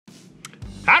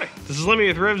Howdy, this is Lemmy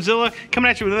with Revzilla,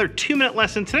 coming at you with another 2-minute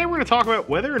lesson. Today we're going to talk about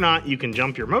whether or not you can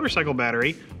jump your motorcycle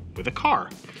battery with a car.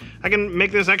 I can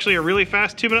make this actually a really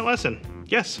fast 2-minute lesson.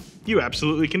 Yes, you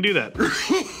absolutely can do that.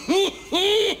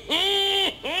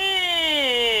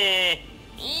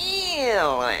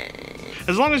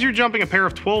 As long as you're jumping a pair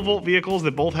of 12-volt vehicles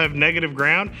that both have negative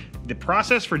ground, the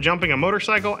process for jumping a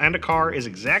motorcycle and a car is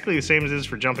exactly the same as it is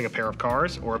for jumping a pair of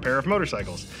cars or a pair of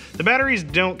motorcycles. The batteries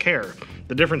don't care.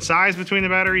 The different size between the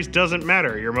batteries doesn't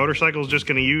matter. Your motorcycle is just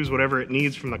going to use whatever it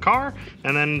needs from the car,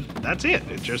 and then that's it.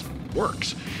 It just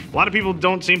works. A lot of people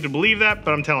don't seem to believe that,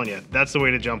 but I'm telling you, that's the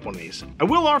way to jump one of these. I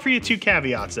will offer you 2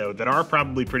 caveats, though, that are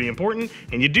probably pretty important,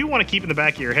 and you do want to keep in the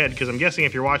back of your head, because I'm guessing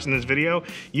if you're watching this video,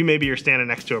 you maybe are standing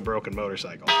next to a broken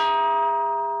motorcycle.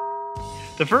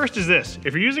 The first is this: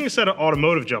 if you're using a set of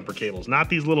automotive jumper cables, not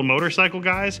these little motorcycle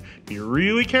guys, be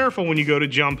really careful when you go to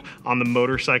jump on the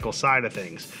motorcycle side of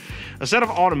things. A set of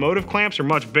automotive clamps are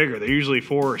much bigger. They're usually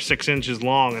 4 or 6 inches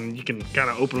long, and you can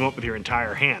kind of open them up with your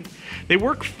entire hand. They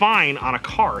work fine on a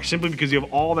car simply because you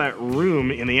have all that room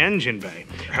in the engine bay.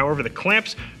 However, the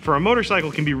clamps for a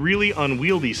motorcycle can be really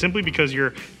unwieldy simply because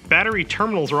your battery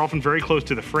terminals are often very close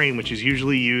to the frame, which is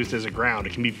usually used as a ground.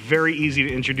 It can be very easy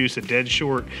to introduce a dead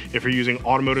short if you're using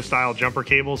automotive style jumper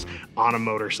cables on a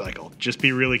motorcycle. Just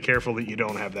be really careful that you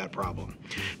don't have that problem.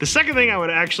 The second thing I would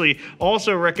actually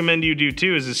also recommend you do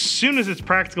too is, as soon as it's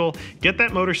practical, get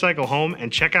that motorcycle home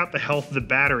and check out the health of the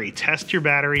battery. Test your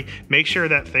battery, make sure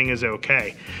that thing is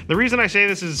okay. The reason I say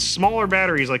this is smaller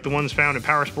batteries like the ones found in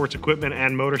power sports equipment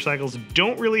and motorcycles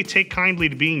don't really take kindly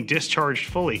to being discharged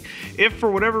fully. If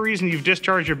for whatever reason you've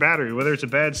discharged your battery, whether it's a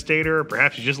bad stator or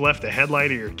perhaps you just left the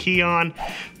headlight or your key on,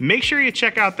 make sure you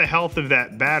check out the health of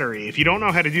that battery. If you don't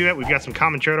know how to do that, we've got some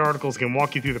common tread articles that can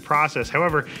walk you through the process.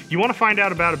 However, you want to find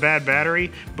out about a bad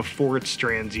battery before it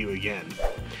strands you again.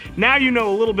 Now you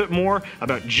know a little bit more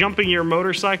about jumping your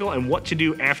motorcycle and what to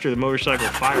do after the motorcycle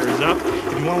fires up.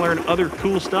 If you want to learn other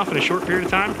cool stuff in a short period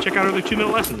of time, check out other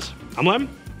 2-minute lessons. I'm Lem,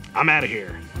 I'm out of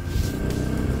here.